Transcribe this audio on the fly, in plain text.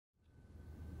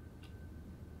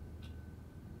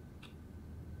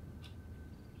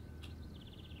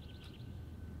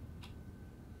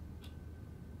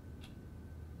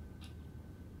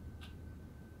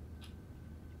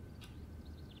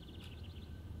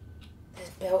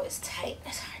belt is tight.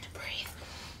 It's hard to breathe.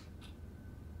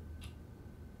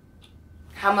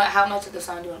 How much of the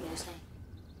song do you want me to sing?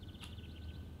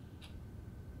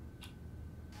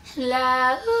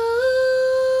 La ooh,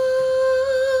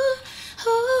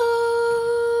 ooh,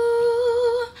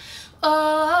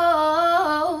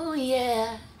 oh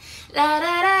yeah, la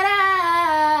da da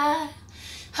da.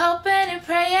 Hoping and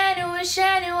praying and wishing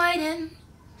and waiting,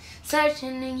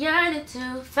 searching and yearning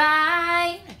to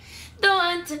find the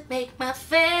one to make my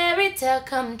fairy tale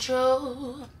come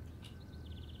true.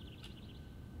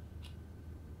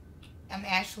 I'm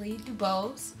Ashley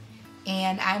DuBose,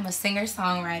 and I'm a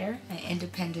singer-songwriter, an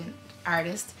independent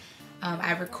artist.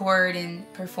 I record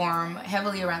and perform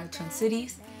heavily around the Twin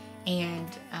Cities, and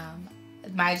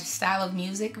my style of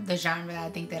music, the genre that I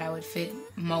think that I would fit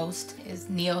most is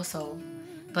neo-soul,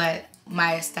 but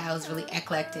my style is really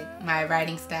eclectic, my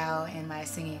writing style and my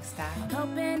singing style.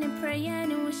 Hoping and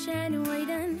praying and wishing and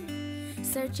waiting,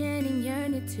 searching and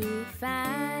yearning to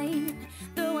find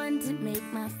the one to make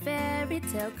my fairy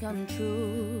tale come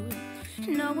true.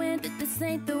 Knowing that this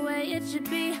ain't the way it should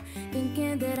be,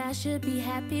 thinking that I should be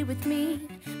happy with me,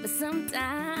 but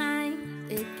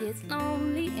sometimes it gets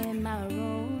lonely in my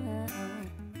room.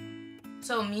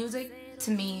 So music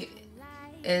to me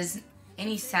is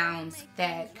any sounds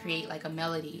that create like a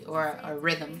melody or a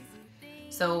rhythm.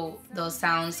 So those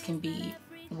sounds can be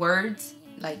words,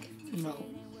 like, you know,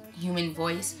 human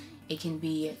voice. It can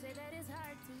be,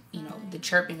 you know, the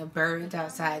chirping of birds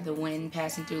outside, the wind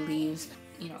passing through leaves,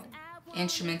 you know,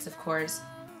 instruments, of course.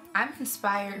 I'm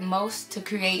inspired most to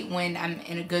create when I'm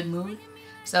in a good mood.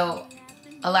 So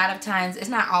a lot of times, it's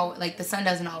not all, like the sun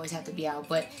doesn't always have to be out,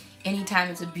 but anytime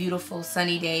it's a beautiful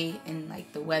sunny day and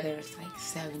like the weather is like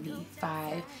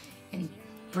 75 and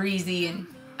breezy and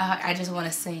I just want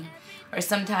to sing. Or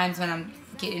sometimes when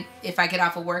if I get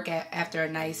off of work after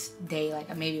a nice day,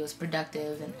 like maybe it was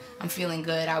productive and I'm feeling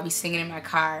good, I'll be singing in my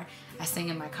car. I sing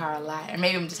in my car a lot. Or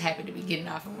maybe I'm just happy to be getting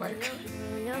off of work.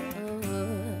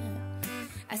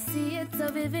 I see it so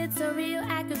vivid, so real,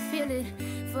 I could feel it.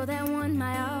 For that one,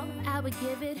 my all, I would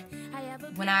give it.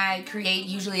 When I create,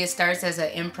 usually it starts as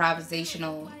an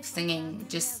improvisational singing,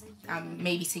 just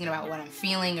maybe singing about what I'm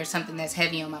feeling or something that's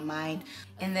heavy on my mind.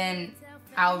 And then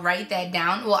I'll write that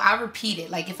down. Well, I'll repeat it.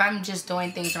 Like if I'm just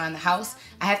doing things around the house,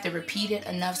 I have to repeat it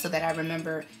enough so that I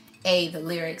remember, the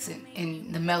lyrics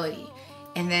and the melody.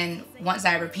 And then once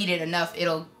I repeat it enough,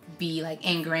 it'll be like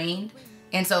ingrained.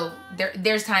 And so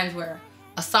there's times where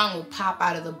a song will pop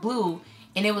out of the blue,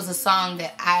 and it was a song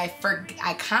that I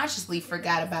consciously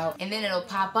forgot about, and then it'll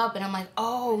pop up and I'm like,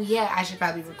 oh yeah, I should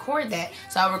probably record that.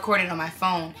 So I'll record it on my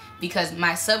phone because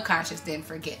my subconscious didn't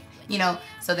forget, you know.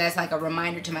 So that's like a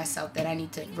reminder to myself that I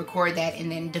need to record that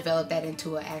and then develop that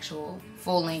into an actual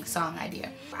full-length song idea.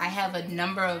 I have a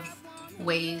number of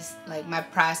ways, like my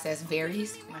process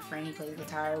varies. My friend, he plays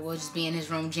guitar, we'll just be in his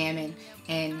room jamming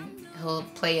and he'll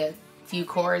play a few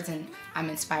chords and I'm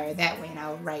inspired that way and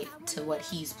I'll write to what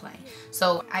he's playing.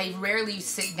 So I rarely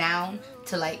sit down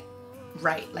to like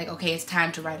write, like okay, it's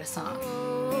time to write a song.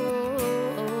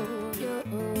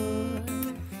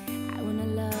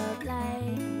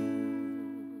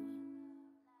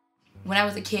 When I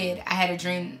was a kid, I had a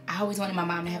dream. I always wanted my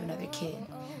mom to have another kid,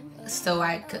 so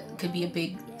I could be a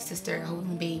big sister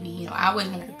holding a baby. You know, I always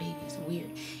wanted a baby. It's weird.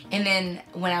 And then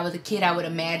when I was a kid, I would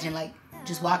imagine like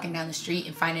just walking down the street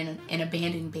and finding an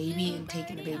abandoned baby and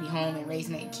taking the baby home and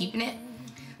raising it and keeping it.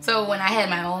 So when I had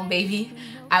my own baby,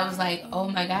 I was like, oh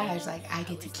my gosh, like I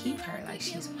get to keep her, like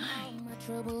she's mine.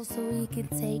 So we could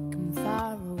take them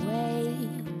far away.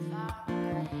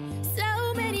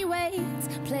 So many weights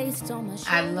placed on my shoulders.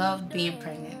 I love being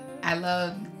pregnant. I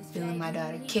love feeling my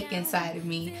daughter kick inside of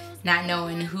me, not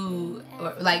knowing who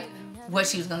or like what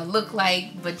she was gonna look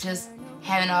like, but just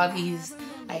having all these,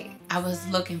 like, I was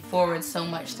looking forward so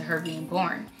much to her being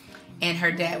born. And her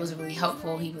dad was really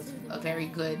helpful. He was a very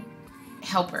good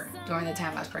helper during the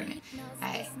time I was pregnant.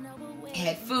 I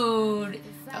had food,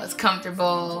 I was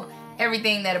comfortable,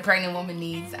 everything that a pregnant woman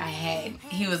needs, I had.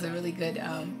 He was a really good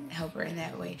helper in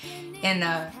that way. And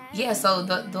yeah, so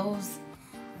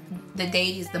the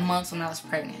days, the months when I was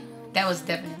pregnant, that was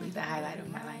definitely the highlight of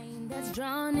my life. That's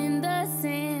drawn in the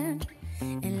sand,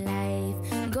 and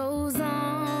life goes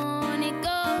on, it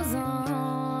goes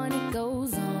on, it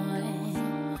goes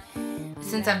on.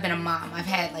 Since I've been a mom, I've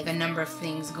had like a number of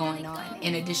things going on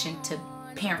in addition to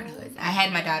parenthood. I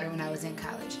had my daughter when I was in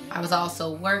college. I was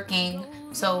also working.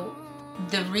 So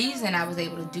the reason I was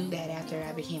able to do that after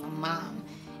I became a mom,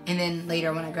 and then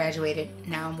later when I graduated,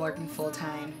 now I'm working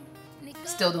full-time,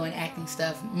 still doing acting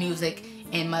stuff, music,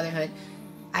 and motherhood.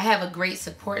 I have a great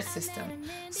support system.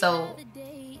 So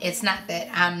it's not that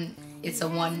I'm it's a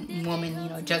one-woman, you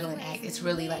know, juggling act. It's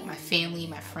really like my family,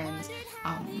 my friends,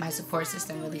 my support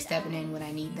system really stepping in when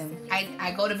I need them.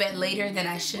 I go to bed later than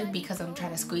I should because I'm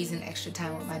trying to squeeze in extra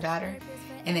time with my daughter,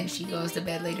 and then she goes to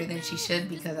bed later than she should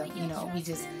because of, you know, we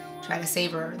just try to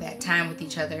savor that time with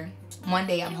each other. One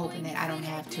day I'm hoping that I don't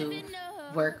have to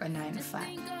work a 9 to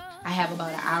 5. I have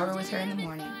about an hour with her in the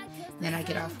morning, then I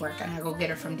get off work and I go get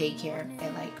her from daycare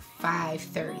at like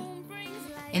 5:30.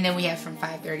 And then we have from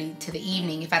 5:30 to the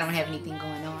evening if I don't have anything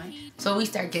going on. So we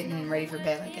start getting ready for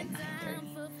bed like at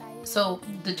 9:30. So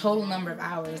the total number of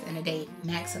hours in a day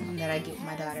maximum that I get with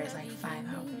my daughter is like 5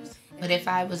 hours. But if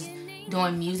I was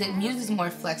doing music, music's more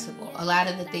flexible. A lot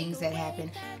of the things that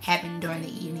happen during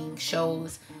the evening,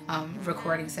 shows,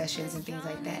 recording sessions and things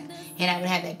like that. And I would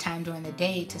have that time during the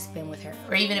day to spend with her.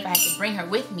 Or even if I had to bring her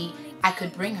with me, I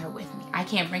could bring her with me. I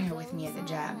can't bring her with me at the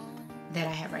job that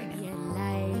I have right now. Your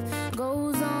life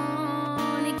goes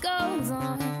on, it goes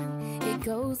on, it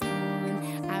goes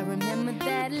on. I remember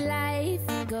that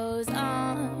life goes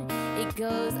on, it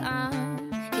goes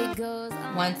on, it goes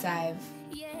on. Once I've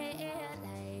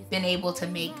been able to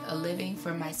make a living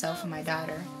for myself and my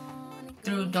daughter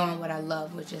through doing what I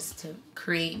love, which is to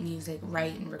create music,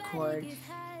 write and record,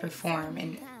 perform,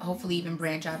 and hopefully even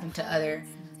branch out into other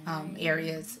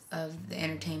areas of the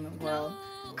entertainment world,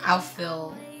 I'll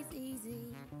feel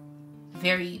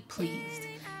very pleased.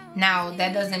 Now,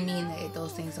 that doesn't mean that if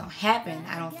those things don't happen,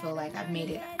 I don't feel like I've made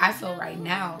it. I feel right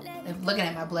now, looking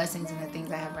at my blessings and the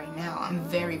things I have right now, I'm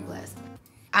very blessed.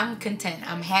 I'm content.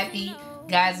 I'm happy.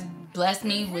 God's blessed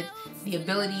me with the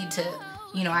ability to,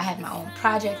 you know, I have my own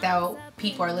project out.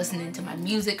 People are listening to my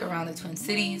music around the Twin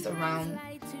Cities, around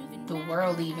the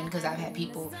world even, because I've had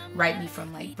people write me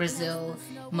from like Brazil,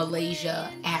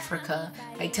 Malaysia, Africa,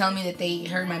 like telling me that they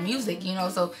heard my music, you know.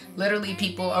 So literally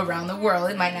people around the world,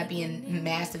 it might not be in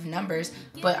massive numbers,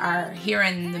 but are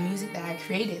hearing the music that I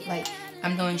created. Like,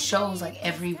 I'm doing shows like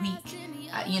every week.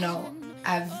 You know,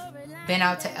 I've been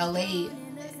out to LA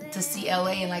to see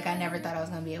LA, and like I never thought I was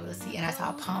gonna be able to see, and I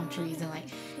saw palm trees, and like,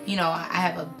 you know, I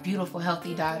have a beautiful,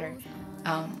 healthy daughter.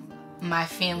 My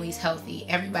family's healthy,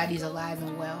 everybody's alive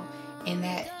and well, and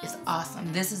that is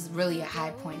awesome. This is really a high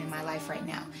point in my life right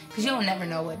now, because you don't never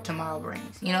know what tomorrow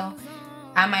brings, you know.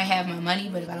 I might have my money,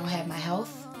 but if I don't have my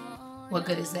health, what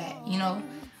good is that, you know?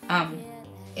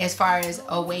 As far as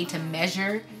a way to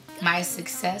measure my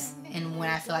success and when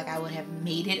I feel like I would have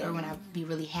made it or when I'd be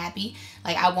really happy,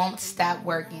 like I won't stop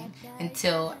working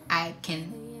until I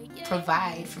can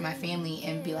provide for my family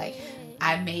and be like,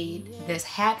 I made this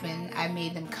happen. I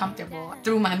made them comfortable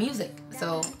through my music.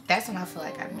 So that's when I feel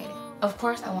like I've made it. Of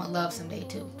course, I want love someday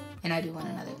too, and I do want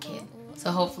another kid.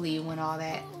 So hopefully when all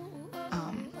that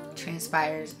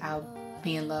transpires, I'll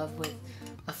be in love with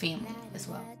a family as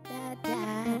well.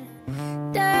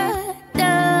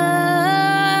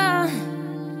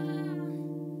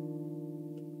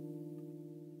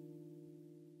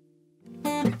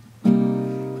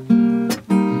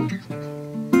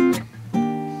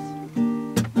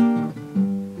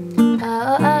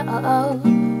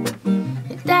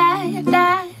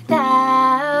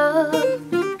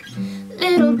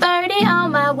 Little birdie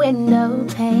on my window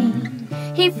pane,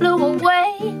 he flew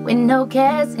away with no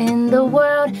cares in the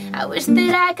world. I wish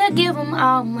that I could give him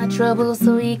all my troubles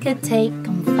so he could take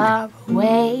them far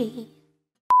away.